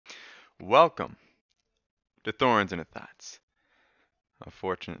Welcome to Thorns and Thoughts.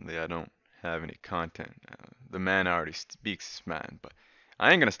 Unfortunately, I don't have any content. The man already speaks his mind, but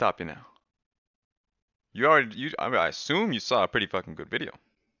I ain't gonna stop you now. I assume you saw a pretty fucking good video,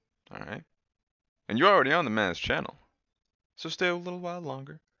 all right? And you're already on the man's channel, so stay a little while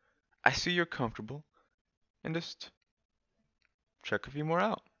longer. I see you're comfortable, and just check a few more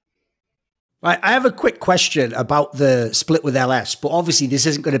out. Right, I have a quick question about the split with LS, but obviously this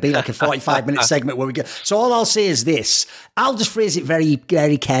isn't going to be like a 45-minute segment where we go. So all I'll say is this. I'll just phrase it very,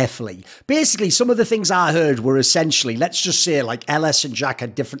 very carefully. Basically, some of the things I heard were essentially, let's just say like LS and Jack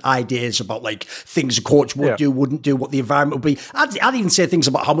had different ideas about like things a coach would do, wouldn't do, what the environment would be. I'd even say things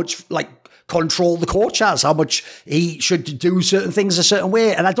about how much like control the coach has, how much he should do certain things a certain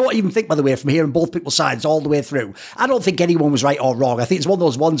way. And I don't even think, by the way, from hearing both people's sides all the way through, I don't think anyone was right or wrong. I think it's one of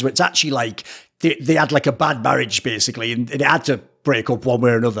those ones where it's actually like they had like a bad marriage, basically, and it had to break up one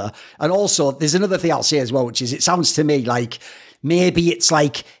way or another. And also, there's another thing I'll say as well, which is it sounds to me like maybe it's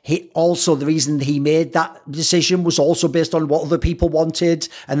like the reason he made that decision was also based on what other people wanted.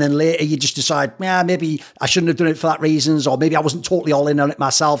 And then later you just decide, maybe I shouldn't have done it for that reasons, or maybe I wasn't totally all in on it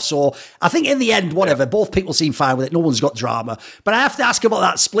myself. So I think in the end, whatever, both people seem fine with it. No one's got drama. But I have to ask about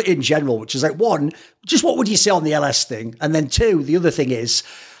that split in general, which is like, one, just what would you say on the LS thing? And then two, the other thing is,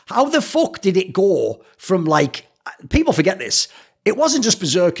 how the fuck did it go from like, people forget this, it wasn't just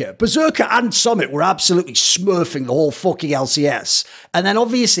Berserker. Berserker and Summit were absolutely smurfing the whole fucking LCS. And then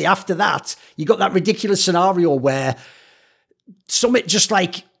obviously after that, you got that ridiculous scenario where Summit just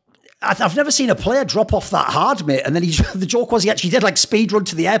like, I've never seen a player drop off that hard, mate. And then the joke was he actually did like speed run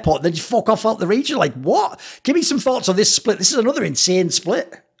to the airport and then just fuck off out the region. Like, what? Give me some thoughts on this split. This is another insane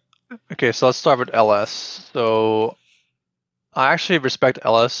split. Okay, so let's start with LS. So I actually respect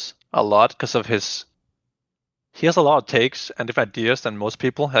LS a lot because of he has a lot of takes and different ideas than most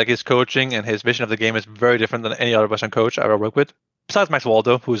people. Like his coaching and his vision of the game is very different than any other Western coach I ever worked with. Besides Max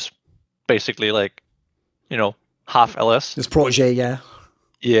Waldo, who's basically like, half LS. His protege, yeah.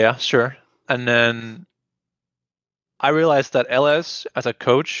 Yeah, sure. And then I realized that LS as a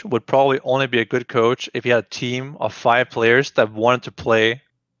coach would probably only be a good coach if he had a team of 5 players that wanted to play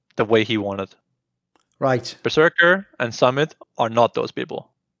the way he wanted. Right. Berserker and Summit are not those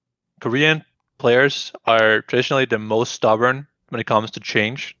people. Korean players are traditionally the most stubborn when it comes to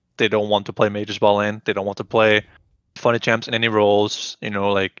change. They don't want to play Mage's Ball in. They don't want to play funny champs in any roles.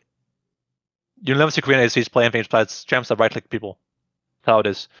 You'll never see Korean ACs playing famous champs that right-click people. That's how it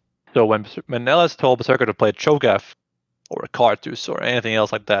is. So when LS told Berserker to play Cho'Gath or Karthus or anything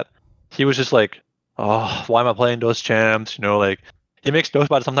else like that, he was just like, oh, why am I playing those champs? He makes jokes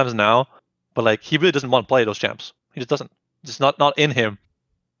about it sometimes now, but like he really doesn't want to play those champs. He just doesn't. It's not in him.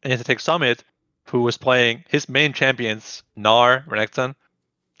 And he has to take Summit, who was playing his main champions, Gnar, Renekton,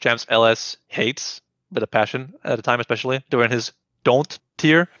 champs LS hates with a passion at the time, especially during his don't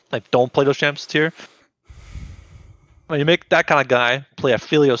tier, like don't play those champs tier. When you make that kind of guy play a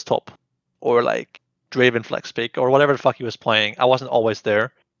Philios top or like Dravenflex pick or whatever the fuck he was playing, I wasn't always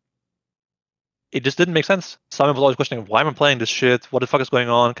there. It just didn't make sense. Someone was always questioning, why am I playing this shit? What the fuck is going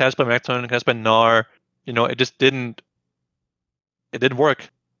on? Can I just play Renekton? Can I just play Gnar? It just didn't work.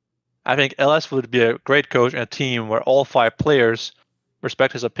 I think LS would be a great coach in a team where all 5 players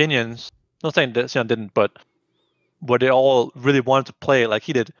respect his opinions. Not saying that Yeon didn't, but where they all really wanted to play like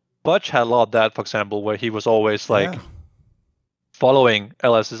he did. Butch had a lot of that, for example, where he was always like following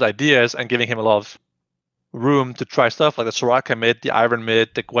LS's ideas and giving him a lot of room to try stuff like the Soraka mid, the Iron mid,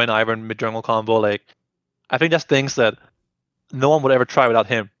 the Gwen Iron mid jungle combo. Like, I think that's things that no one would ever try without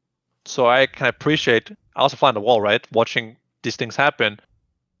him. So I can appreciate, I also find the wall, right? Watching these things happen.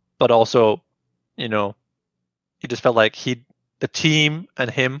 But also, he just felt like the team and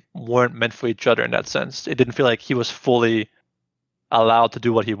him weren't meant for each other in that sense. It didn't feel like he was fully allowed to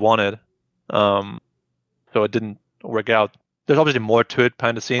do what he wanted. So it didn't work out. There's obviously more to it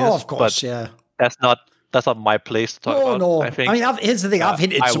behind the scenes. Oh, of course, but yeah. That's not my place to talk about. No. I think. Here's the thing. I've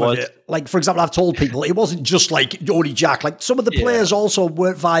hinted some of it. Like, for example, I've told people it wasn't just like only Jack. Like, some of the players also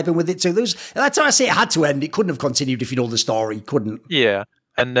weren't vibing with it too. That's how I say it had to end. It couldn't have continued if you know the story. Couldn't. Yeah.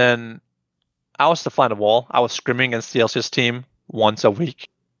 And then I was the fly on the wall. I was scrimming against the LCS team once a week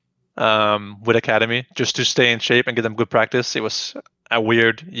with Academy just to stay in shape and get them good practice. It was a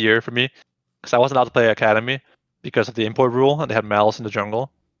weird year for me because I wasn't allowed to play Academy because of the import rule, and they had Malice in the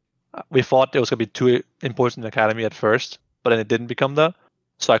jungle. We thought it was going to be 2 imports in the Academy at first, but then it didn't become that,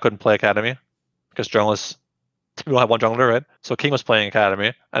 so I couldn't play Academy because junglers, we don't have one jungler, right? So King was playing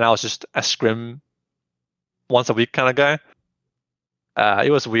Academy, and I was just a scrim once a week kind of guy.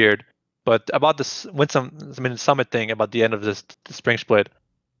 It was weird. But about this Summit thing, about the end of the spring split,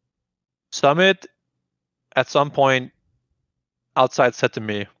 Summit, at some point, outside said to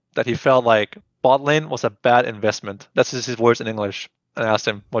me that he felt like bot lane was a bad investment. That's just his words in English. And I asked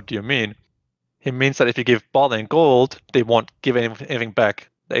him, what do you mean? He means that if you give bot lane gold, they won't give anything back.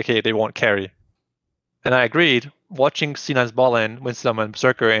 AKA, they won't carry. And I agreed. Watching C9's bot lane, Winston and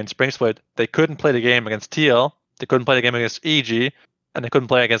Berserker and Spring Split, they couldn't play the game against TL, they couldn't play the game against EG, and they couldn't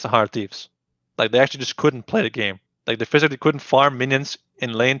play against the Heart Thieves. Like, they actually just couldn't play the game. Like, they physically couldn't farm minions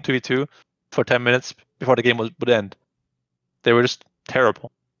in lane 2v2 for 10 minutes before the game would end. They were just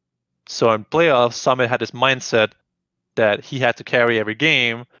terrible. So in playoffs, Summit had this mindset that he had to carry every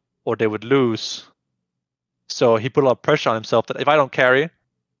game or they would lose. So he put a lot of pressure on himself that if I don't carry,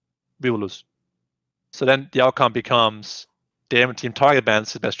 we will lose. So then the outcome becomes the team target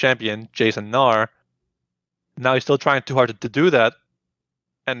bans his best champion, Jason Nar. Now he's still trying too hard to do that,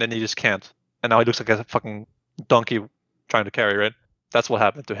 and then he just can't. And now he looks like a fucking donkey trying to carry, right? That's what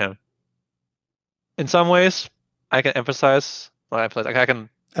happened to him. In some ways, I can empathize. I can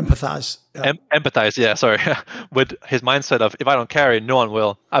empathize. Yeah. Empathize, yeah, sorry, with his mindset of if I don't carry, no one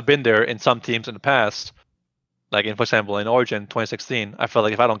will. I've been there in some teams in the past, like for example in Origen 2016. I felt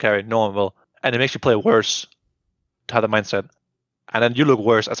like if I don't carry, no one will, and it makes you play worse to have the mindset, and then you look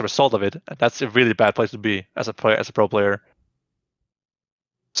worse as a result of it. And that's a really bad place to be as a pro player.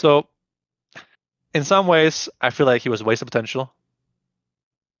 So, in some ways, I feel like he was a waste of potential,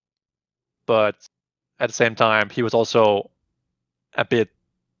 but at the same time, he was also a bit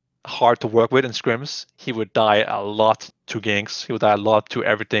hard to work with in scrims. He would die a lot to ganks. He would die a lot to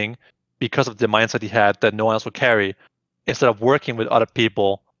everything because of the mindset he had that no one else would carry. Instead of working with other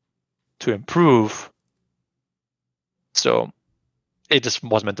people to improve. So it just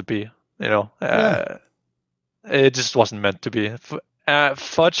wasn't meant to be, you know. It just wasn't meant to be.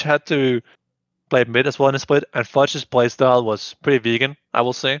 Fudge had to play mid as well in the split, and Fudge's playstyle was pretty vegan, I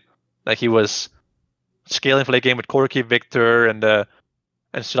will say. Like, he was scaling for late game with Corki, Victor, and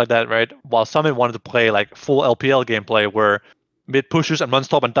shit like that, right? While Summit wanted to play like full LPL gameplay where mid pushes and runs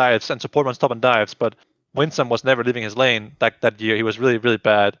top and dives, and support runs top and dives, but Winston was never leaving his lane that year. He was really, really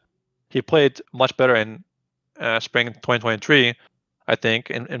bad. He played much better in spring 2023, I think,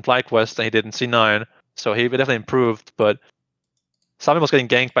 in FlyQuest than he did in C9. So he definitely improved, but Summit was getting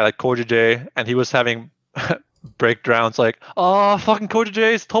ganked by like KojiJ, and he was having breakdowns like, oh, fucking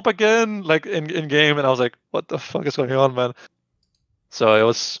KojiJ is top again, like in game, and I was like, what the fuck is going on, man? So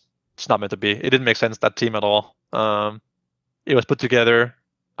it's not meant to be. It didn't make sense, that team at all. It was put together.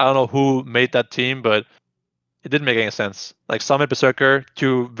 I don't know who made that team, but it didn't make any sense. Like Summit, Berserker,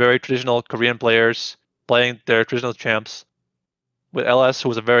 two very traditional Korean players playing their traditional champs, with LS, who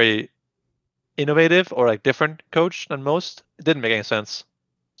was a very innovative or like different coach than most. It didn't make any sense.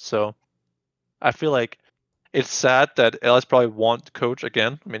 So I feel like it's sad that LS probably won't coach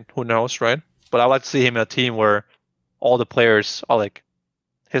again. I mean, who knows, right? But I would like to see him in a team where all the players are like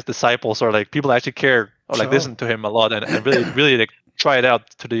his disciples, or like people that actually care or like listen to him a lot and really, really like try it out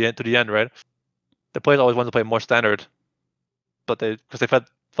to the end, right? The players always want to play more standard, but because they felt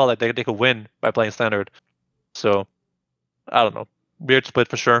like they could win by playing standard. So I don't know, weird split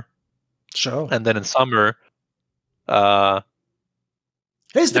for sure. Sure. And then in summer,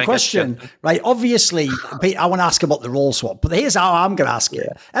 here's the question, right? Obviously, I want to ask about the role swap, but here's how I'm going to ask it.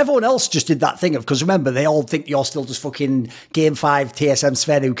 Everyone else just did that thing of, because remember, they all think you're still just fucking Game 5 TSM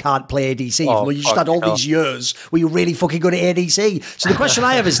Sven who can't play ADC. Well, you just had all these years where you're really fucking good at ADC. So the question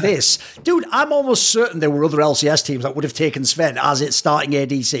I have is this. Dude, I'm almost certain there were other LCS teams that would have taken Sven as its starting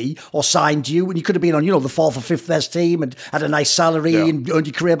ADC or signed you, and you could have been on, the 4th or 5th best team and had a nice salary and earned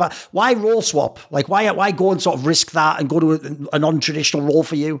your career back. Why role swap? Like, why go and sort of risk that and go to a non-traditional role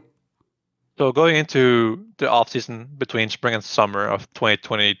for you? So going into the off season between spring and summer of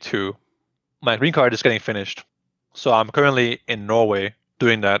 2022, my green card is getting finished. So I'm currently in Norway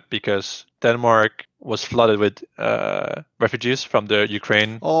doing that because Denmark was flooded with refugees from the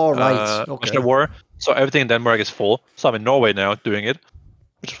Ukraine war. So everything in Denmark is full. So I'm in Norway now doing it,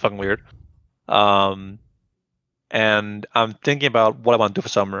 which is fucking weird. And I'm thinking about what I want to do for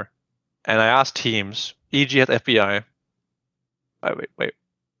summer. And I asked teams. EG has FBI. Wait.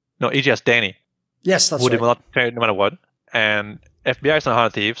 No, EG has Danny. Yes, that's right. Who will not carry no matter what. And FBI is on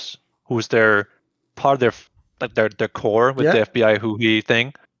Heart Thieves, who's their part of their core with the FBI who he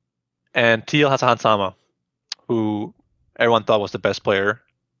thing. And TL has a Hansama, who everyone thought was the best player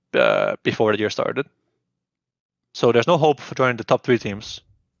before the year started. So there's no hope for joining the top 3 teams.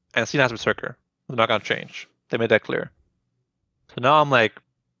 And C9 has Berserker. They're not going to change. They made that clear. So now I'm like,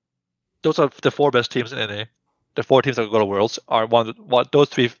 those are the 4 best teams in NA. The 4 teams that go to Worlds are those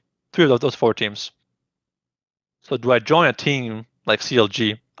three of those 4 teams. So do I join a team like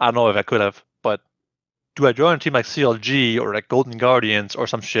CLG? I don't know if I could have, but do I join a team like CLG or like Golden Guardians or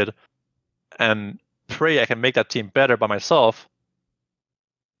some shit and pray I can make that team better by myself?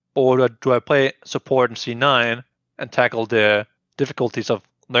 Or do I play support in C9 and tackle the difficulties of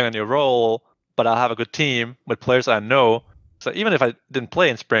learning a new role, but I'll have a good team with players I know? So even if I didn't play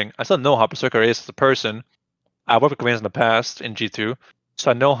in Spring, I still know how Berserker is as a person. I worked with Koreans in the past in G2,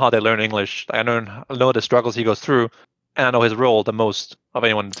 so I know how they learn English. I know the struggles he goes through, and I know his role the most of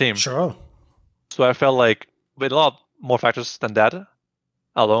anyone in the team. Sure. So I felt like with a lot more factors than that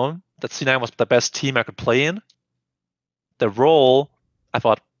alone, that C9 was the best team I could play in. The role, I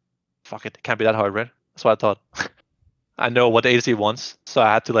thought, fuck it can't be that hard, right? That's what I thought. I know what the ADC wants, so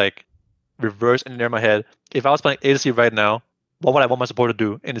I had to like reverse engineer my head. If I was playing ADC right now, what would I want my support to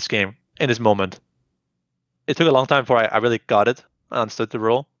do in this game, in this moment? It took a long time before I really got it, I understood the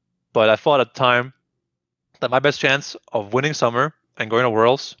role, but I thought at the time that my best chance of winning Summer and going to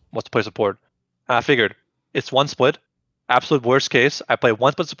Worlds was to play support. And I figured, it's one split. Absolute worst case, I play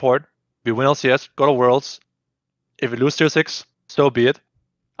one split support, we win LCS, go to Worlds. If we lose 0-6, so be it.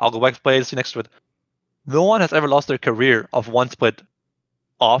 I'll go back to play ADC next to it. No one has ever lost their career of one split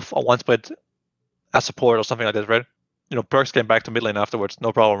off or one split as support or something like that, right? You know, Perks came back to mid lane afterwards,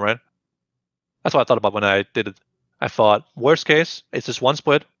 no problem, right? That's what I thought about when I did it. I thought, worst case, it's just one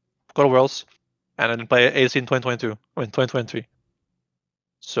split, go to Worlds, and then play ADC in 2023.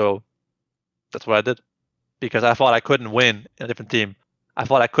 So that's what I did. Because I thought I couldn't win in a different team. I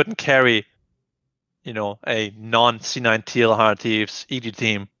thought I couldn't carry, you know, a non-C9 TL 100 Thieves EG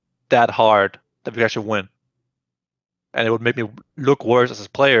team that hard that we could actually win. And it would make me look worse as a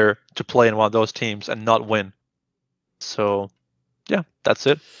player to play in one of those teams and not win. So, yeah, that's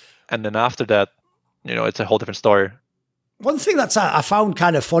it. And then after that, you know, it's a whole different story. One thing that's I found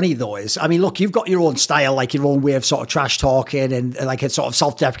kind of funny though is, I mean, look, you've got your own style, like your own way of sort of trash talking and like a sort of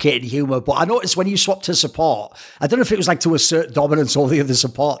self-deprecating humour. But I noticed when you swapped to support, I don't know if it was like to assert dominance over the other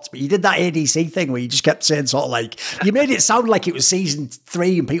supports, but you did that ADC thing where you just kept saying sort of like, you made it sound like it was season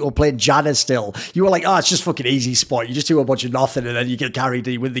 3 and people were playing Janna still. You were like, oh, it's just fucking easy sport. You just do a bunch of nothing and then you get carried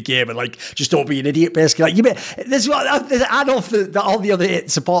and you win the game and like, just don't be an idiot basically. Like you made, this what I know all the other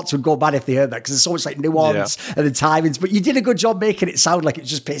supports would go mad if they heard that because there's so much like nuance and the timings, but you did a good job making it sound like it's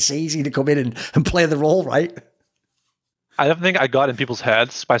just piss easy to come in and play the role, right? I don't think I got in people's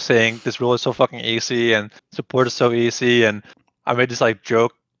heads by saying this role is so fucking easy and support is so easy, and I made this like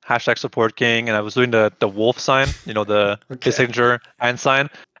joke #support king, and I was doing the wolf sign, you know, his signature hand sign,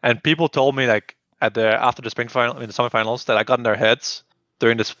 and people told me like after the spring final, in the summer finals, that I got in their heads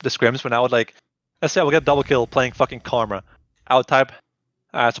during the scrims when I would like, let's say I would get a double kill playing fucking Karma, I would type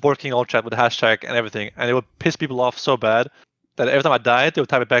support king all chat with the hashtag and everything, and it would piss people off so bad that every time I died, they would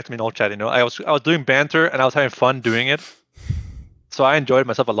type it back to me in all chat. You know, I was doing banter and I was having fun doing it, so I enjoyed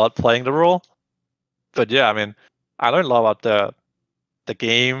myself a lot playing the role. But yeah, I mean, I learned a lot about the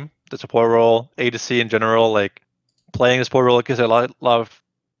game, the support role, ADC in general. Like playing the support role gives a lot of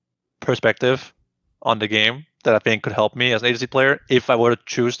perspective on the game that I think could help me as an ADC player if I were to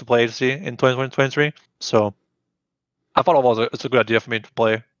choose to play ADC in 2023. So I thought overall it's a good idea for me to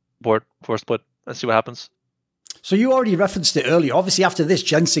play board for a split and see what happens. So you already referenced it earlier. Obviously, after this,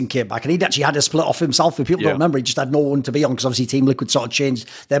 Jensen came back, and he'd actually had a split off himself. If people don't remember, he just had no one to be on because obviously Team Liquid sort of changed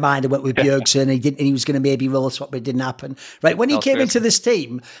their mind and went with Bjergsen. And he was going to maybe roll a swap, but it didn't happen. Right when he came into this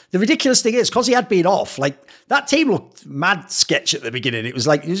team, the ridiculous thing is because he had been off, like that team looked mad sketch at the beginning. It was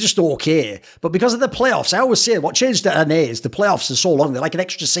like it was just okay, but because of the playoffs, I always say what changed at NA is the playoffs are so long. They're like an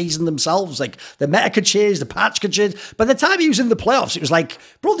extra season themselves. Like the meta could change, the patch could change. By the time he was in the playoffs, it was like,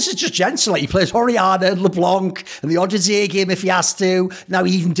 bro, this is just Jensen. Like he plays Origen and LeBlanc and the Odyssey game if he has to. Now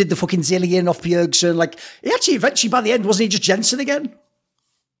he even did the fucking Zillion off Bjergsen. Like he actually eventually by the end wasn't he just Jensen again?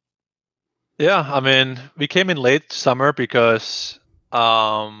 Yeah, I mean we came in late summer because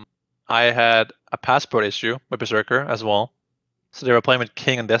I had a passport issue with Berserker as well. So they were playing with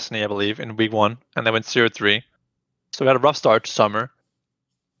King and Destiny, I believe, in week 1, and they went 0-3. So we had a rough start to summer.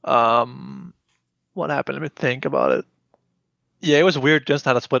 What happened? Let me think about it. Yeah, it was weird just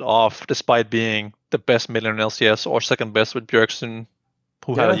had to split off despite being the best mid laner in LCS or second best with Bjergsen,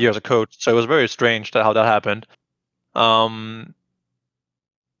 who had a year as a coach. So it was very strange how that happened. But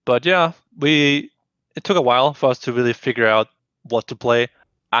yeah, it took a while for us to really figure out what to play.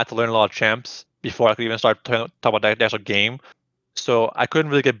 I had to learn a lot of champs before I could even start talking about the actual game. So I couldn't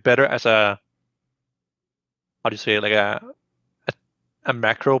really get better as a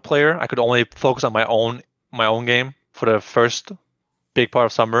macro player. I could only focus on my own game for the first big part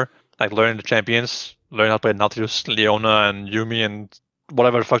of summer, like learning the champions, learning how to play Nautilus, Leona, and Yumi, and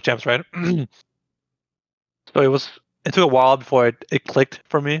whatever the fuck champs, right? So it was it took a while before it clicked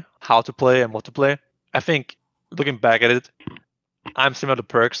for me how to play and what to play. I think looking back at it, I'm similar to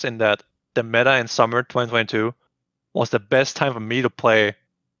Perks in that the meta in summer 2022 was the best time for me to play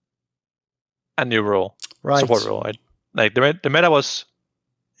a new role, support role. Right? Like the meta was,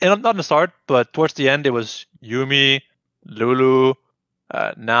 not in the start, but towards the end, it was Yuumi, Lulu,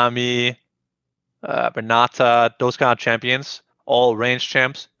 Nami, Renata, those kind of champions, all range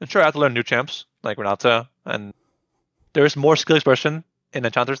champs. And sure, I had to learn new champs like Renata, and there's more skill expression in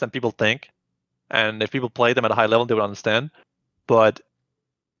enchanters than people think. And if people play them at a high level, they would understand. But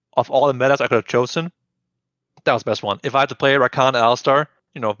of all the metas I could have chosen, that was the best one. If I had to play Rakan and Alistar,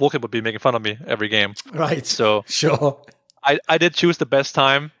 Vulcan would be making fun of me every game. Right. So sure. I did choose the best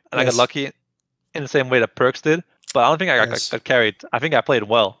time, and I got lucky in the same way that Perks did. But I don't think I got carried. I think I played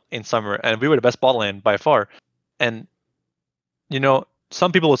well in summer, and we were the best bot lane by far. And,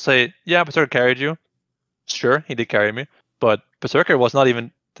 some people will say, yeah, Berserker carried you. Sure, he did carry me. But Berserker was not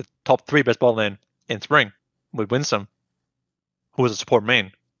even the top 3 best bot lane in spring with Winsome, who was a support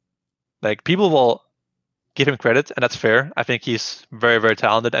main. Like, people will give him credit, and that's fair. I think he's very, very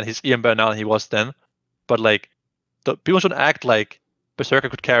talented, and he's even better now than he was then. But, like, people shouldn't act like Berserker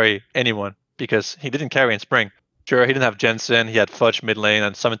could carry anyone, because he didn't carry in spring. Sure, he didn't have Jensen, he had Fudge mid lane,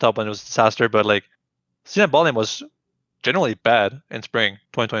 and Summon top lane was a disaster, but, like, C9 bot lane was generally bad in spring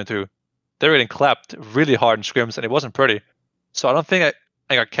 2022. They were getting clapped really hard in scrims, and it wasn't pretty. So I don't think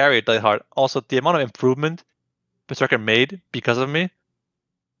I got carried that hard. Also, the amount of improvement Berserker made because of me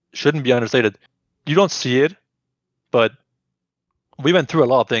shouldn't be understated. You don't see it, but we went through a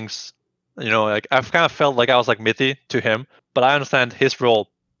lot of things. Like I've kind of felt like I was like Mithy to him, but I understand his role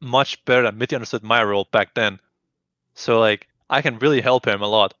much better than Mithy understood my role back then. So like I can really help him a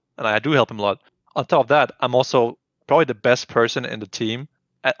lot, and I do help him a lot. On top of that, I'm also probably the best person in the team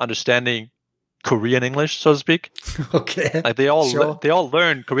at understanding Korean English, so to speak. Okay. Like they all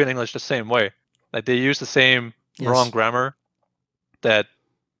learn Korean English the same way. Like they use the same wrong grammar that.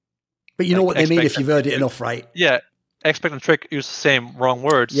 But you know what they mean if you've heard it enough, right? Yeah, expect and trick use the same wrong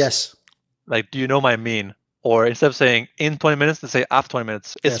words. Yes. Like, do you know what I mean? Or instead of saying in 20 minutes, they say after 20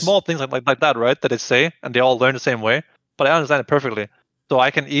 minutes. It's small things like that, right? That they say, and they all learn the same way. But I understand it perfectly, so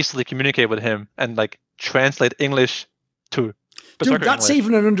I can easily communicate with him and like translate English to. Dude, that's English.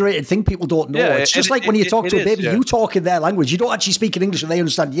 Even an underrated thing people don't know. Yeah, it's just like when you talk to a baby, you talk in their language. You don't actually speak in English and they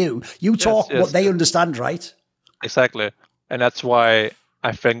understand you. You talk what they understand, right? Exactly. And that's why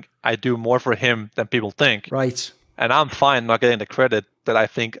I think I do more for him than people think. Right. And I'm fine not getting the credit that I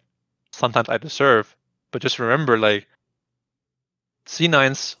think sometimes I deserve. But just remember, like,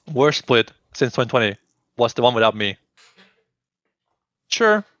 C9's worst split since 2020 was the one without me.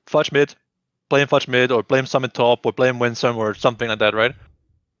 Sure, Fudge mid. Blame Fudge mid, or blame Summit top, or blame Winsome, or something like that, right?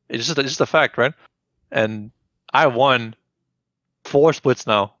 It's just a fact, right? And I won 4 splits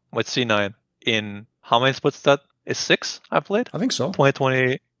now with C9 in how many splits that is 6 I played? I think so.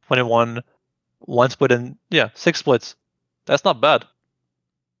 2020, 21, 1 split, and 6 splits. That's not bad.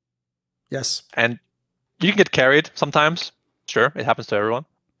 Yes. And you can get carried sometimes. Sure, it happens to everyone.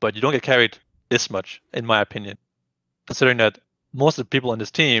 But you don't get carried this much, in my opinion. Considering that most of the people on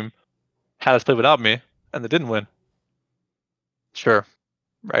this team had us play without me, and they didn't win. Sure.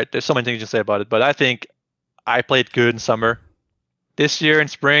 Right, there's so many things you can say about it. But I think I played good in summer. This year in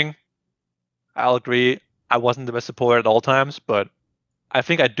spring, I'll agree, I wasn't the best supporter at all times, but I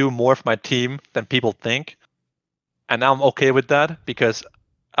think I do more for my team than people think. And I'm okay with that, because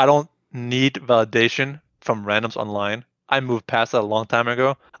I don't need validation from randoms online. I moved past that a long time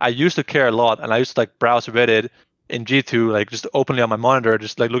ago. I used to care a lot, and I used to like browse Reddit in G2, like just openly on my monitor,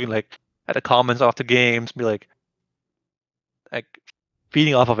 just like looking like at the comments after games, be like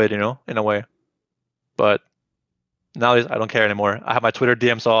feeding off of it, in a way. But nowadays I don't care anymore. I have my Twitter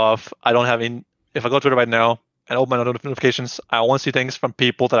DMs off. I don't have if I go to Twitter right now and open my notifications, I only see things from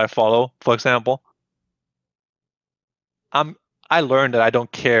people that I follow, for example. I learned that I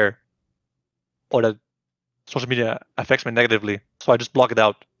don't care, or that social media affects me negatively, so I just block it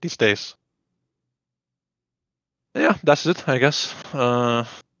out these days. Yeah, that's it, I guess.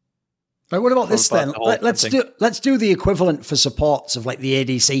 Right, what about this then? Let's do the equivalent for supports of like the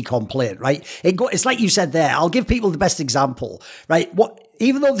ADC complaint, right? It's like you said there. I'll give people the best example, right?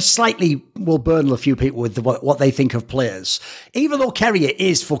 Even though this slightly will burden a few people with what they think of players, even though Carrier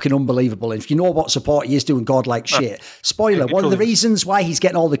is fucking unbelievable, and if you know what support he is doing godlike shit, spoiler, one of the reasons why he's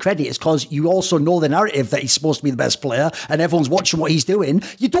getting all the credit is because you also know the narrative that he's supposed to be the best player, and everyone's watching what he's doing.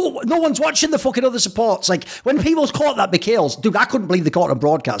 No one's watching the fucking other supports. Like, when people's caught that McHale's, dude, I couldn't believe they caught it on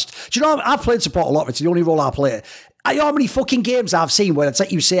broadcast. Do you know, I've played support a lot, it's the only role I play. I know how many fucking games I've seen where it's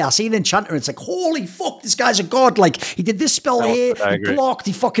like you say, I see an enchanter, and it's like, holy fuck, this guy's a god. Like, he did this spell here, he blocked,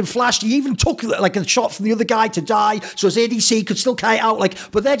 he fucking flashed, he even took like a shot from the other guy to die, so his ADC could still carry it out. Like,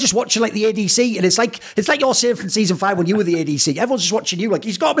 but they're just watching like the ADC, and it's like you're saying from season 5 when you were the ADC. Everyone's just watching you, like,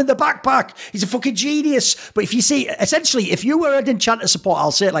 he's got him in the backpack. He's a fucking genius. But if you see, essentially, if you were an enchanter support,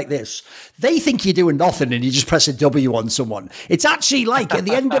 I'll say it like this: they think you're doing nothing, and you just press a W on someone. It's actually like at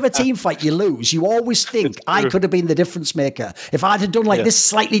the end of a team fight, you lose. You always think I could have been the difference maker if I'd have done like this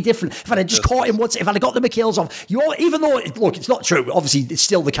slightly different. If I'd have just caught him once, if I'd have got the kills off. Even though look, it's not true. Obviously, it's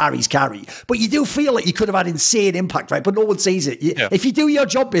still the carry's carry, but you do feel like you could have had insane impact, right? But no one sees it. If you do your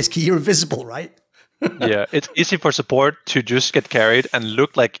job, basically, you're invisible, right? Yeah, it's easy for support to just get carried and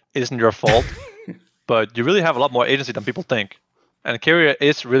look like it isn't your fault, but you really have a lot more agency than people think. And carrier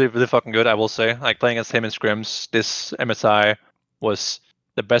is really, really fucking good, I will say. Like, playing against him in scrims, this MSI was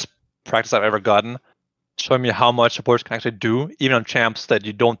the best practice I've ever gotten, showing me how much supports can actually do, even on champs that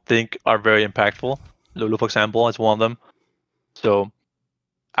you don't think are very impactful. Lulu, for example, is one of them. So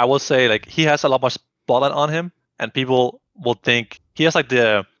I will say, like, he has a lot more spotlight on him, and people will think he has like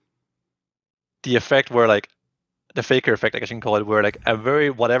the effect where, like, the faker effect, I guess you can call it, where like a very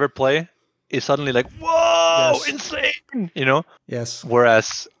whatever play is suddenly like, whoa, insane, you know? Yes.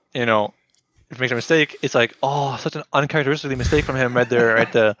 Whereas, you know, if he makes a mistake, it's like, oh, such an uncharacteristically mistake from him right there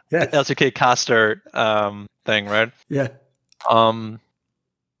at the LCK caster thing, right? Yeah.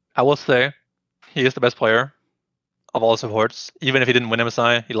 I will say he is the best player of all supports. Even if he didn't win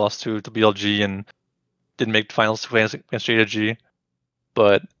MSI, he lost to BLG and didn't make the finals against JDG.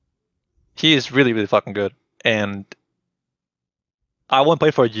 But he is really, really fucking good. And I won't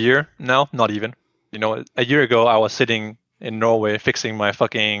play for a year now, not even. You know, a year ago, I was sitting in Norway fixing my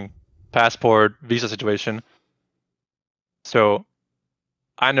fucking passport visa situation. So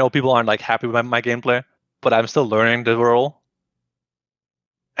I know people aren't like happy with my gameplay, but I'm still learning the role.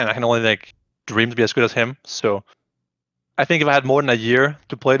 And I can only like dream to be as good as him. So I think if I had more than a year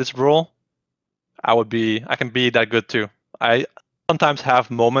to play this role, I can be that good too. I sometimes have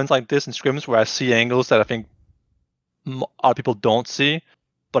moments like this in scrims where I see angles that I think other people don't see,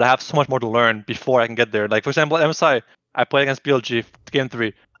 but I have so much more to learn before I can get there. Like, for example, at MSI, I played against BLG game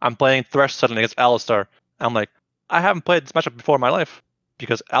 3. I'm playing Thresh suddenly against Alistar. I'm like, I haven't played this matchup before in my life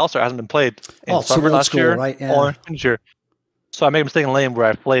because Alistar hasn't been played in summer last year right? or this year. So I made a mistake in lane where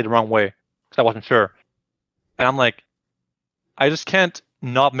I played the wrong way because I wasn't sure. And I'm like, I just can't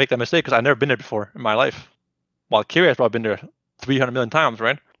not make that mistake because I've never been there before in my life. While Kiri has probably been there 300 million times,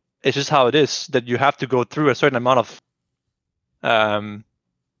 right? It's just how it is that you have to go through a certain amount of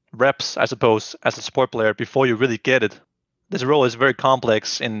reps, I suppose, as a support player before you really get it. This role is very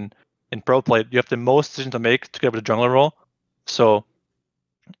complex in pro play. You have the most decisions to make to get with the jungler role. So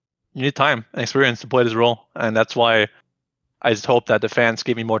you need time and experience to play this role. And that's why I just hope that the fans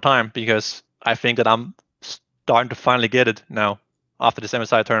give me more time, because I think that I'm starting to finally get it now after this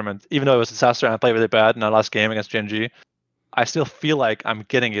MSI tournament. Even though it was a disaster and I played really bad in our last game against GNG, I still feel like I'm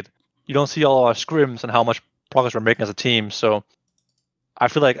getting it. You don't see all our scrims and how much progress we're making as a team. So I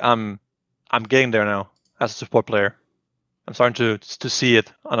feel like I'm getting there now as a support player. I'm starting to see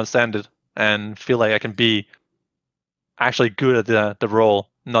it, understand it, and feel like I can be actually good at the role,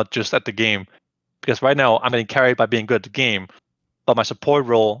 not just at the game. Because right now I'm getting carried by being good at the game, but my support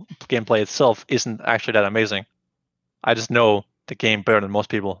role gameplay itself isn't actually that amazing. I just know the game better than most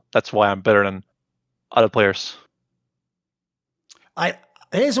people. That's why I'm better than other players.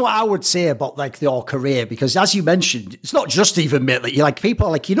 Here's what I would say about like your career, because as you mentioned, it's not just even mate, like, you like people are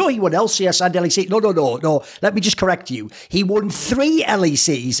like, you know, he won LCS and LEC. No. Let me just correct you. He won 3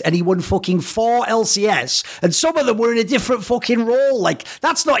 LECs and he won fucking 4 LCS, and some of them were in a different fucking role. Like,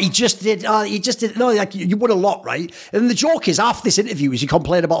 that's not he just did. No, like you won a lot, right? And the joke is, after this interview, is you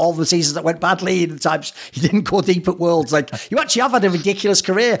complain about all the seasons that went badly and the times you didn't go deep at Worlds. Like, you actually have had a ridiculous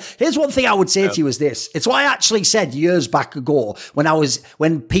career. Here's one thing I would say to you is this. It's what I actually said years back ago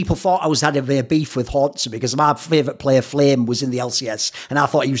when people thought I was having a beef with Haunter because my favourite player, Flame, was in the LCS, and I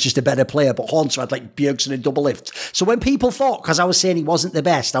thought he was just a better player, but Haunter had like Bjergsen and double lift. So when people thought, because I was saying he wasn't the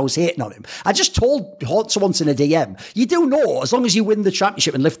best, I was hating on him, I just told Haunter once in a DM, you do know, as long as you win the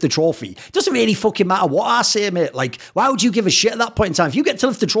championship and lift the trophy, it doesn't really fucking matter what I say, mate. Like, why would you give a shit at that point in time? If you get to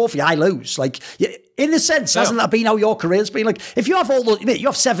lift the trophy, I lose. Like, in a sense, hasn't that been how your career's been? Like, if you have all those, mate, you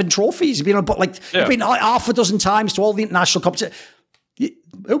have 7 trophies, you've been like half a dozen times to all the international competitions.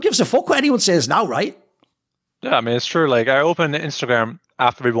 Who gives a fuck what anyone says now, right? Yeah, I mean, it's true. Like, I opened Instagram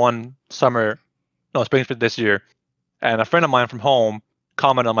after we won Spring Fit this year, and a friend of mine from home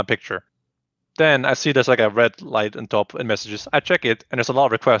commented on my picture. Then I see there's like a red light on top in messages. I check it, and there's a lot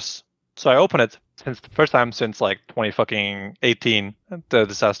of requests. So I open it, since the first time since like 2018, the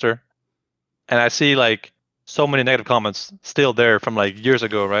disaster, and I see like so many negative comments still there from like years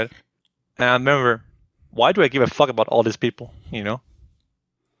ago, right? And I remember, why do I give a fuck about all these people? You know,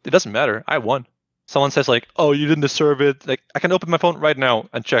 it doesn't matter. I won. Someone says like, "Oh, you didn't deserve it." Like, I can open my phone right now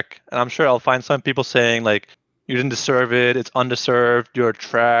and check, and I'm sure I'll find some people saying like, "You didn't deserve it. It's undeserved. You're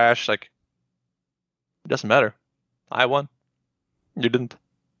trash." Like, it doesn't matter. I won. You didn't.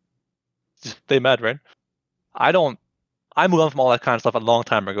 Just stay mad, right? I moved on from all that kind of stuff a long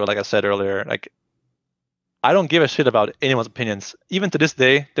time ago. Like I said earlier, like, I don't give a shit about anyone's opinions. Even to this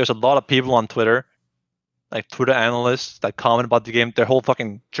day, there's a lot of people on Twitter, like Twitter analysts, that comment about the game. Their whole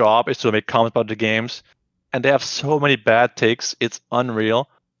fucking job is to make comments about the games, and they have so many bad takes. It's unreal.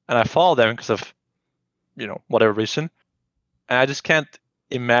 And I follow them because of, whatever reason. And I just can't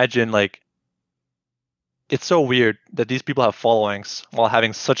imagine, like, it's so weird that these people have followings while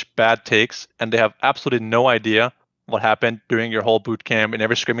having such bad takes, and they have absolutely no idea what happened during your whole boot camp in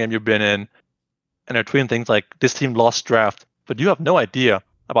every scrim game you've been in. And they're tweeting things like, this team lost draft, but you have no idea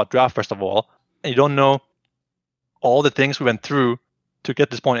about draft, first of all, and you don't know all the things we went through to get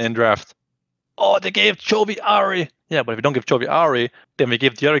this point in draft. Oh, they gave Chovy Ari. Yeah, but if we don't give Chovy Ari, then we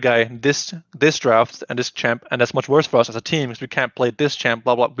give the other guy this draft and this champ, and that's much worse for us as a team because we can't play this champ,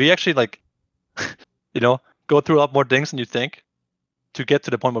 blah, blah. We actually, like, go through a lot more things than you think to get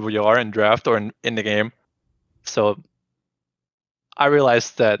to the point where we are in draft or in the game. So I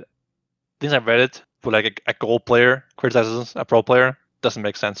realized that things I've read it for like a goal player criticizes a pro player doesn't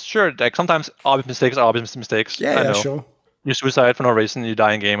make sense. Sure, like sometimes obvious mistakes are obvious mistakes. I know. Sure. You suicide for no reason, you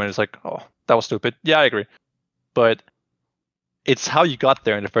die in game, and it's like, oh, that was stupid. Yeah, I agree. But it's how you got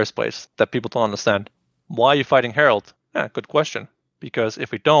there in the first place that people don't understand. Why are you fighting Herald? Yeah, good question. Because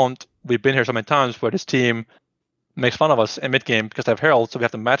if we don't, we've been here so many times where this team makes fun of us in mid-game because they have Herald, so we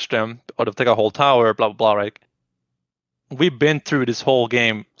have to match them, or they'll take a whole tower, blah, blah, blah, right? We've been through this whole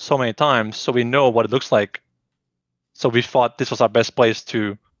game so many times, so we know what it looks like. So we thought this was our best place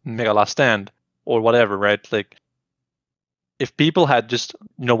to make a last stand, or whatever, right? Like, if people had just,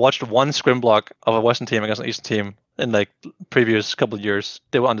 watched one scrim block of a Western team against an Eastern team in, like, previous couple of years,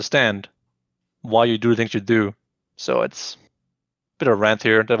 they would understand why you do the things you do. So it's bit of a rant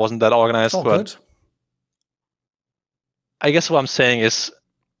here that wasn't that organized, but good. I guess what I'm saying is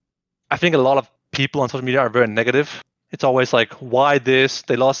I think a lot of people on social media are very negative. It's always like, why this?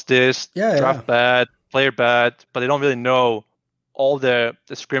 They lost this, draft bad, player bad, but they don't really know all the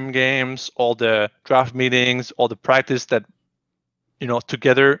scrim games, all the draft meetings, all the practice that,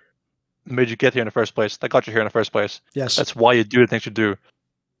 together made you get here in the first place, that got you here in the first place. Yes. That's why you do the things you do.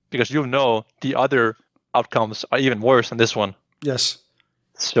 Because the other outcomes are even worse than this one. Yes.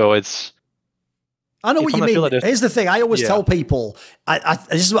 So it's... I know what you mean. Here's the thing. I always tell people,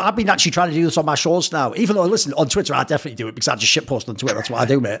 I've been actually trying to do this on my shows now. Even though, listen, on Twitter, I definitely do it because I just shitpost on Twitter. That's what I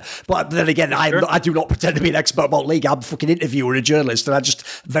do, mate. But then again, I do not pretend to be an expert about league. I'm a fucking interviewer, a journalist, and I'm just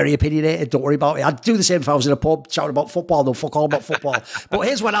very opinionated. Don't worry about it. I'd do the same if I was in a pub shouting about football. They'll fuck all about football. But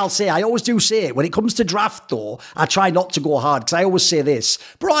here's what I'll say. I always do say it. When it comes to draft, though, I try not to go hard because I always say this.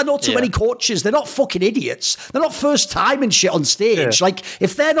 Bro, I know too many coaches. They're not fucking idiots. They're not first time and shit on stage. Like,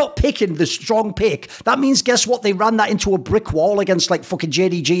 if they're not picking the strong pick, that means, guess what? They ran that into a brick wall against like fucking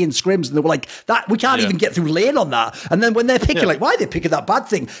JDG and scrims, and they were like, "That we can't even get through lane on that." And then when they're picking, like, why are they picking that bad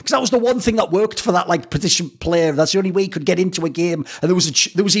thing? Because that was the one thing that worked for that like position player. That's the only way you could get into a game, and there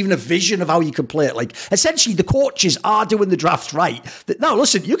was even a vision of how you could play it. Like, essentially, the coaches are doing the draft right. Now,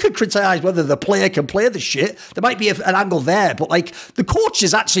 listen, you can criticize whether the player can play the shit. There might be an angle there, but like the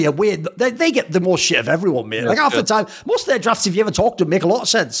coaches actually are weird. They get the most shit of everyone, mate. Like half the time, most of their drafts, if you ever talk to them, make a lot of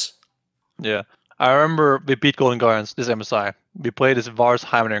sense. Yeah. I remember we beat Golden Guardians, this MSI. We played this Vars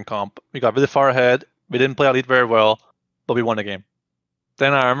Heimerdinger comp. We got really far ahead. We didn't play our lead very well, but we won the game.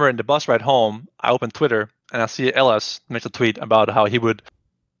 Then I remember in the bus ride home, I opened Twitter and I see LS makes a tweet about how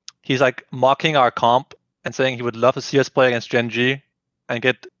he's like mocking our comp and saying he would love to see us play against Gen G and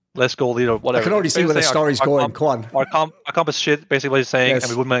get less goal lead or whatever. I can already see where the story's going. Go on. Our comp is shit, basically what he's saying, and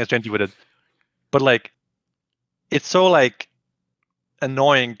we wouldn't manage Gen G with it. But like, it's so like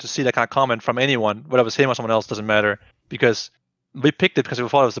annoying to see that kind of comment from anyone, whether it was him or someone else, doesn't matter, because we picked it because we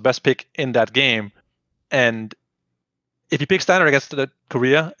thought it was the best pick in that game. And if you pick standard against the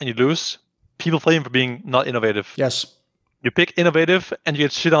Korea and you lose, people blame him for being not innovative. Yes. You pick innovative and you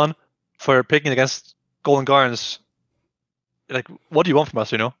get shit on for picking against Golden Guardians. Like, what do you want from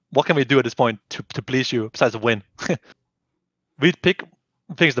us, What can we do at this point to please you besides a win? We pick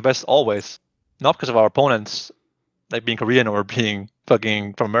things the best always, not because of our opponents, like being Korean or being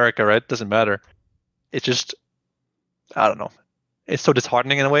fucking from America, right? Doesn't matter. It's just, I don't know. It's so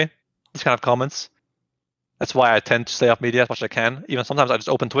disheartening in a way. these kind of comments. That's why I tend to stay off media as much as I can. Even sometimes I just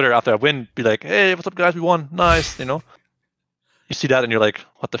open Twitter after I win, be like, "Hey, what's up, guys? We won, nice." You see that and you're like,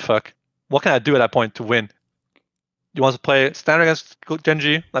 "What the fuck? What can I do at that point to win?" You want to play standard against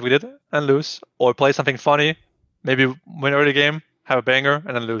Genji like we did and lose, or play something funny, maybe win early game, have a banger,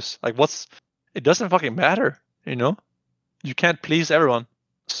 and then lose. Like, it doesn't fucking matter, You can't please everyone.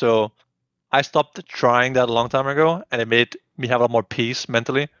 So I stopped trying that a long time ago, and it made me have a lot more peace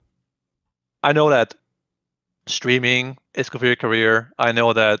mentally. I know that streaming is good for your career. I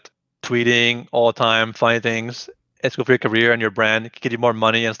know that tweeting all the time, funny things, it's good for your career and your brand. It can get you more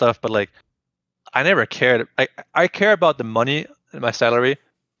money and stuff, but like, I never cared. I care about the money and my salary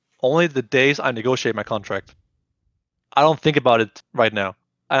only the days I negotiate my contract. I don't think about it right now.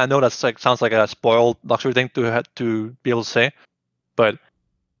 And I know that's sounds like a spoiled luxury thing to be able to say, but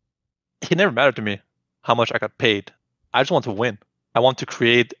it never mattered to me how much I got paid. I just want to win. I want to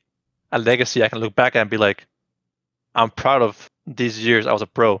create a legacy I can look back at and be like, I'm proud of these years I was a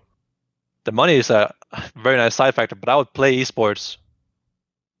pro. The money is a very nice side factor, but I would play esports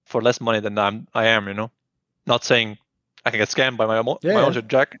for less money than I am, Not saying I can get scammed by my own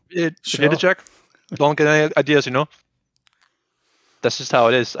Jack. Sure. Jack. Don't get any ideas, That's just how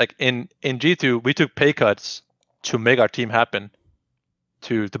it is. Like in G2, we took pay cuts to make our team happen,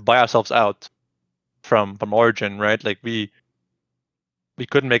 to buy ourselves out from Origen, right? Like we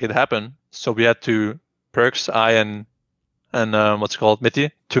couldn't make it happen, so we had to Perks, I and what's it called,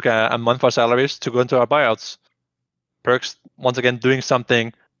 Mithy, took a month of our salaries to go into our buyouts. Perks, once again, doing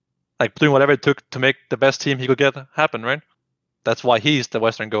something, like doing whatever it took to make the best team he could get happen, right? That's why he's the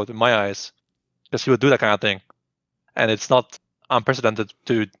Western GOAT in my eyes, because he would do that kind of thing. And it's not unprecedented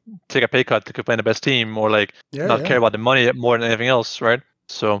to take a pay cut to play the best team, or like care about the money more than anything else, right?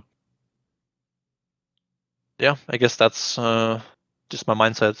 So, yeah, I guess that's just my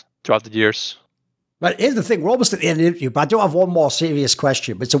mindset throughout the years. But here's the thing, we're almost at the end of the interview, but I do have one more serious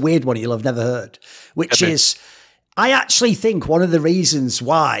question, but it's a weird one you'll have never heard, which is, I actually think one of the reasons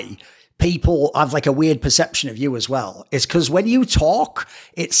why people have like a weird perception of you as well is because when you talk,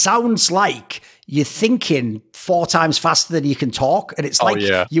 it sounds like you're thinking 4 times faster than you can talk, and it's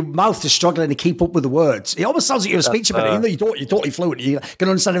your mouth is struggling to keep up with the words. It almost sounds like you're a speech impediment, even though you're totally fluent, you can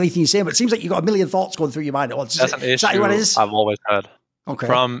understand everything you say, but it seems like you've got a million thoughts going through your mind at once. That's an issue what it is? I've always had. Okay.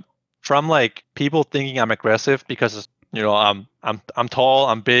 From like people thinking I'm aggressive because I'm tall,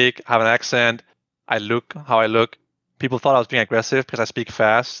 I'm big, have an accent, I look how I look. People thought I was being aggressive because I speak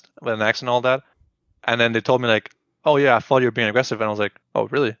fast with an accent and all that. And then they told me like, "Oh yeah, I thought you were being aggressive," and I was like, "Oh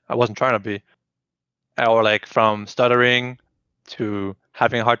really? I wasn't trying to be." Or like from stuttering to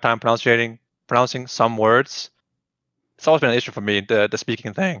having a hard time pronouncing some words. It's always been an issue for me, the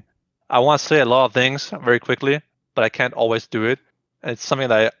speaking thing. I want to say a lot of things very quickly, but I can't always do it. And it's something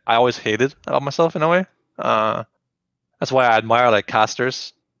that I always hated about myself in a way. That's why I admire like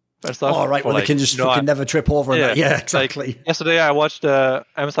casters and stuff. Oh, right, where they can just fucking never trip over. Yeah, exactly. Like, yesterday I watched the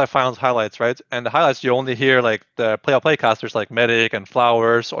MSI Finals highlights, right? And the highlights, you only hear like the play-by-play casters like Medic and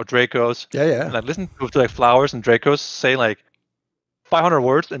Flowers or Dracos. Yeah. And I listened to like Flowers and Dracos say like 500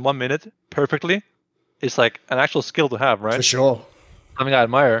 words in 1 minute perfectly. It's like an actual skill to have, right? For sure. Something I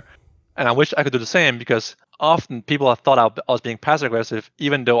admire. And I wish I could do the same, because often people have thought I was being passive aggressive,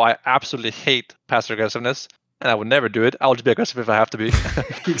 even though I absolutely hate passive aggressiveness, and I would never do it. I will just be aggressive if I have to be.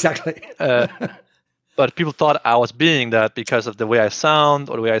 Exactly. But people thought I was being that because of the way I sound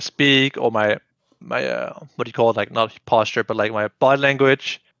or the way I speak or my what do you call it? Like, not posture, but like my body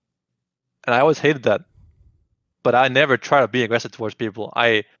language. And I always hated that. But I never try to be aggressive towards people.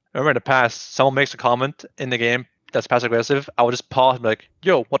 I remember in the past, someone makes a comment in the game that's passive aggressive. I would just pause and be like,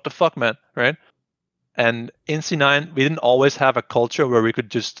 "Yo, what the fuck, man?" Right? And in C9, we didn't always have a culture where we could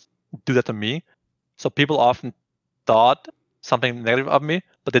just do that to me. So people often thought something negative of me,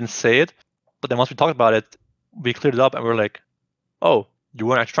 but didn't say it. But then once we talked about it, we cleared it up and we were like, "Oh, you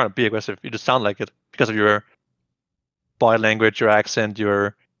weren't actually trying to be aggressive. You just sound like it because of your body language, your accent,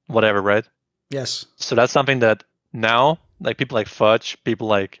 your whatever," right? Yes. So that's something that now, like people like Fudge, people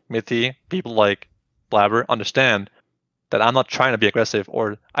like Mithy, people like Blabber understand that I'm not trying to be aggressive,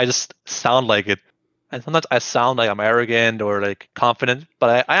 or I just sound like it. And sometimes I sound like I'm arrogant or like confident,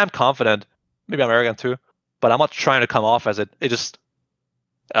 but I am confident. Maybe I'm arrogant too, but I'm not trying to come off as it. It just,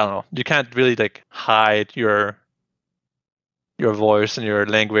 I don't know. You can't really like hide your voice and your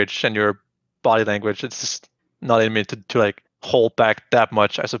language and your body language. It's just not in me to like hold back that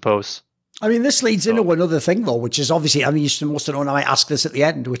much, I suppose. I mean, this leads into another thing, though, which is obviously, I mean, you must have known I might ask this at the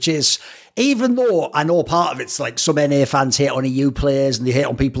end, which is, even though I know part of it's like some NA fans hate on EU players and they hate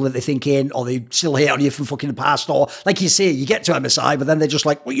on people that they think in, or they still hate on you from fucking the past, or like you say, you get to MSI, but then they're just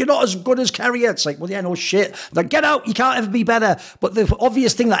like, well, you're not as good as Carrier. It's like, well, yeah, no shit. Like, get out, you can't ever be better. But the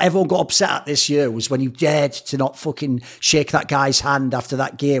obvious thing that everyone got upset at this year was when you dared to not fucking shake that guy's hand after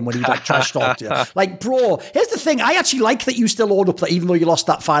that game when he like trash talked you. Like, bro, here's the thing. I actually like that you still own up that even though you lost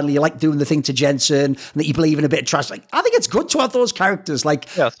that finally, you like doing the thing to Jensen and that you believe in a bit of trash. Like, I think it's good to have those characters. Like,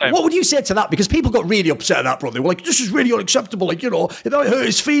 what would you say to that? Because people got really upset at that, bro. They were like, this is really unacceptable. Like, you know, it hurt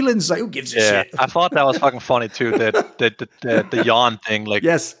his feelings. Like, who gives a shit? I thought that was fucking funny too, the Yeon thing. Like,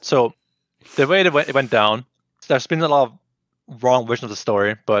 yes. So the way it went down, there's been a lot of wrong versions of the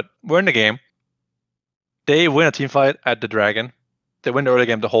story, but we're in the game. They win a team fight at the Dragon. They win the early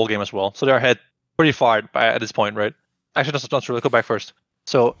game, the whole game as well. So they're ahead pretty far at this point, right? Actually, that's not true. Let's go back first.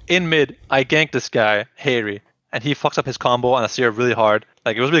 So in mid, I ganked this guy, Harry, and he fucks up his combo on a Seer really hard.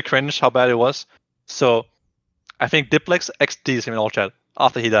 Like, it was really cringe how bad it was. So I think Diplex XDs him in all chat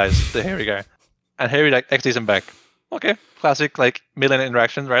after he dies, the Harry guy. And Harry like XDs him back. Okay, classic like mid-lane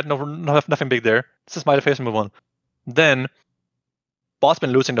interaction, right? Nothing big there. This is my face and move on. Then Bot's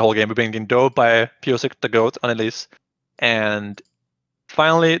been losing the whole game. We've been getting dove by Piosik the GOAT on Elise. And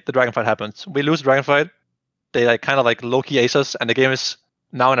finally the Dragon fight happens. We lose the Dragon fight. They like kind of like low-key ace us, and the game is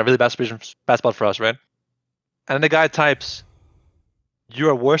now in a really bad spot for us, right? And then the guy types, "You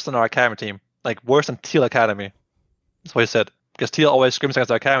are worse than our academy team. Like, worse than Teal Academy." That's what he said. Because Teal always screams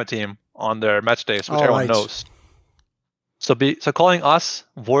against our academy team on their match days, which everyone knows. So calling us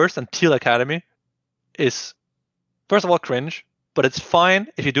worse than Teal Academy is, first of all, cringe, but it's fine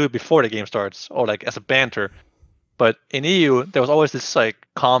if you do it before the game starts, or like as a banter. But in EU, there was always this like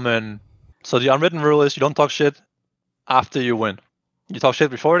common... So the unwritten rule is you don't talk shit after you win. You talk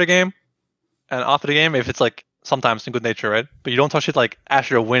shit before the game, and after the game, if it's like sometimes in good nature, right? But you don't talk shit like as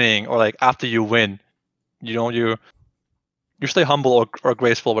you're winning or like after you win. You know, you stay humble or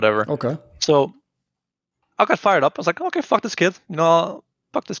graceful, whatever. Okay. So I got fired up. I was like, okay, fuck this kid. You know,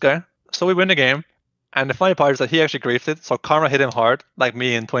 fuck this guy. So we win the game. And the funny part is that he actually griefed it. So karma hit him hard, like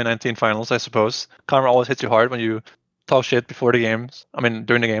me in 2019 finals, I suppose. Karma always hits you hard when you talk shit before the games. I mean,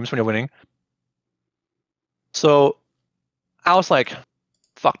 during the games when you're winning. So I was like,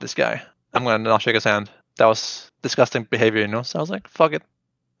 fuck this guy. I'm going to not shake his hand. That was disgusting behavior, you know? So I was like, fuck it.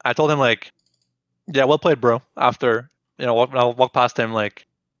 I told him, like, yeah, well played, bro. After, you know, when I walked past him, like,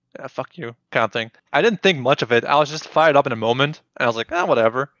 yeah, fuck you, kind of thing. I didn't think much of it. I was just fired up in a moment. And I was like,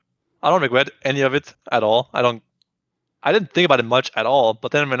 whatever. I don't regret any of it at all. I didn't think about it much at all.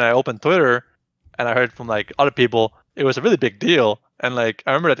 But then when I opened Twitter and I heard from, like, other people, it was a really big deal. And, like,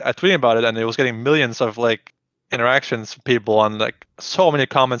 I remember that I tweeted about it and it was getting millions of, like, interactions from people on, like, so many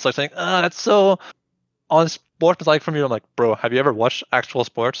comments, like, saying, that's so unsportsmanlike from you. I'm like, bro, have you ever watched actual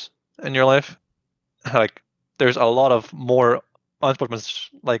sports in your life? Like, there's a lot of more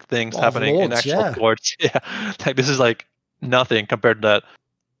unsportsmanlike things happening in actual sports. Yeah, like, this is, like, nothing compared to that.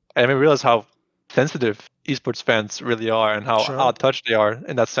 And I realize how sensitive esports fans really are and how out of touch they are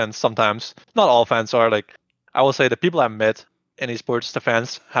in that sense sometimes. Not all fans are. Like, I will say the people I've met in esports, the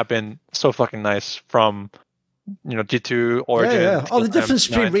fans have been so fucking nice, from, you know, G2, Origen. Yeah. Oh, the difference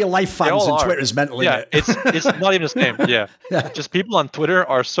between real life fans and Twitter is mental. Yeah, it's not even the same. Yeah. Just people on Twitter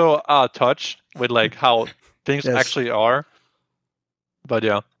are so out of touch with, like, how things actually are. But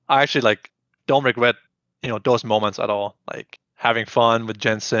yeah, I actually, like, don't regret, you know, those moments at all. Like, having fun with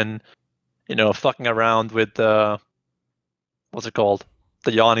Jensen, you know, fucking around with what's it called?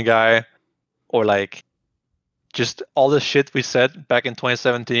 The Yeon guy, or like just all the shit we said back in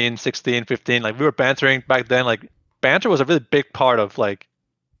 2017, 16, 15. Like, we were bantering back then. Like, banter was a really big part of, like,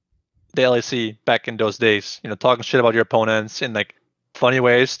 the LEC back in those days. You know, talking shit about your opponents in, like, funny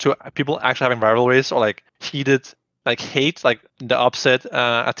ways, to people actually having rivalries, or like heated, like, hate, like the upset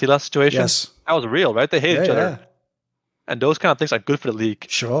Attila situation. Yes. That was real, right? They hate each other. Yeah. And those kind of things are good for the league.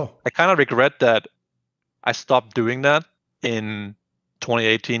 Sure. I kind of regret that I stopped doing that in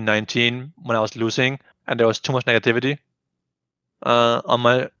 2018, 19 when I was losing and there was too much negativity on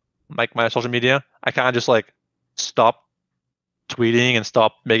my social media. I kind of just, like, stopped tweeting and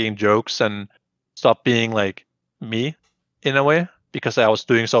stopped making jokes and stopped being, like, me in a way, because I was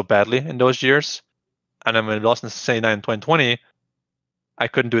doing so badly in those years. And then when we lost in 2020, I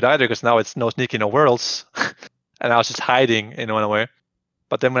couldn't do it either, because now it's no sneaky, no worlds. And I was just hiding in a way.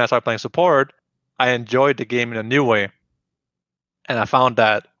 But then when I started playing support, I enjoyed the game in a new way. And I found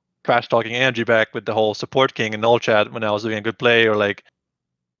that trash talking energy back with the whole support king and all chat when I was doing a good play, or like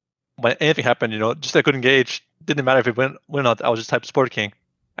when anything happened, you know, just I couldn't engage. Didn't matter if it win or not, I was just type support king.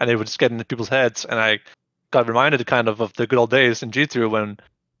 And it would just get into people's heads. And I got reminded kind of the good old days in G2 when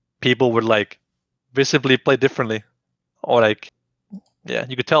people would like visibly play differently, or like, yeah,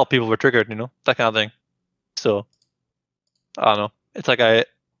 you could tell people were triggered, you know, that kind of thing. So I don't know. It's like I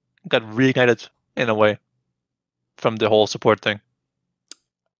got reignited in a way from the whole support thing.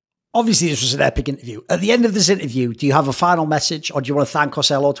 Obviously, this was an epic interview. At the end of this interview, do you have a final message, or do you want to thank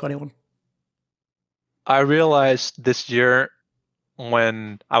Costello to anyone? I realized this year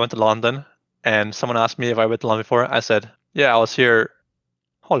when I went to London and someone asked me if I went to London before, I said, yeah, I was here.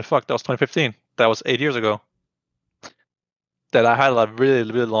 Holy fuck, that was 2015. That was 8 years ago. That I had a really,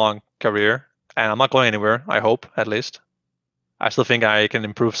 really long career, and I'm not going anywhere, I hope, at least. I still think I can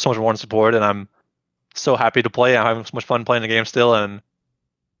improve so much more in support, and I'm so happy to play. I'm having so much fun playing the game still, and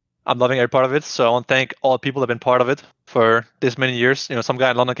I'm loving every part of it. So I want to thank all the people that have been part of it for this many years. You know, some guy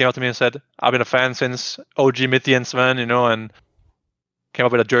in London came up to me and said, I've been a fan since OG Mithy and Zven, you know, and came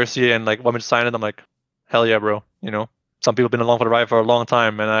up with a jersey and like want me to sign it. I'm like, hell yeah, bro. You know, some people have been along for the ride for a long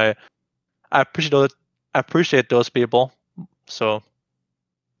time, and I appreciate those people. So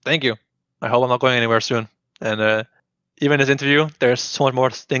thank you. I hope I'm not going anywhere soon. And even in this interview, there's so much more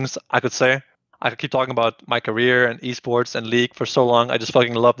things I could say. I could keep talking about my career and esports and League for so long. I just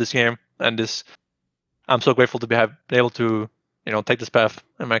fucking love this game, and this. I'm so grateful to been able to, you know, take this path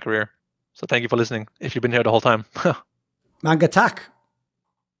in my career. So thank you for listening. If you've been here the whole time. Manga Tak.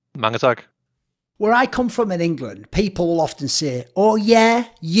 Manga Tak. Where I come from in England, people will often say, oh yeah,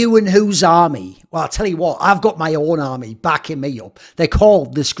 you and whose army? Well, I'll tell you what, I've got my own army backing me up. They're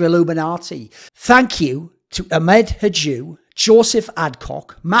called the Skrilluminati. Thank you to Ahmed Haju, Joseph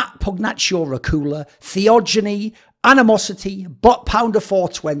Adcock, Matt Pugnaccio Racula, Theogony, Animosity, Bot Pounder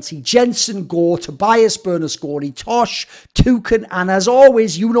 420, Jensen Gore, Tobias Bernasconi, Tosh, Toucan, and as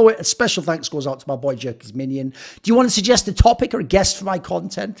always, you know it, a special thanks goes out to my boy Jerky's Minion. Do you want to suggest a topic or a guest for my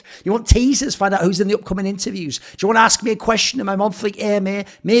content? You want teasers? Find out who's in the upcoming interviews. Do you want to ask me a question in my monthly AMA?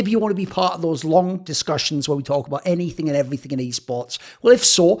 Maybe you want to be part of those long discussions where we talk about anything and everything in esports. Well, if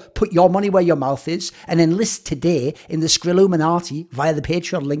so, put your money where your mouth is and enlist today in the Skrilluminati via the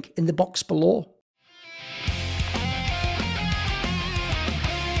Patreon link in the box below.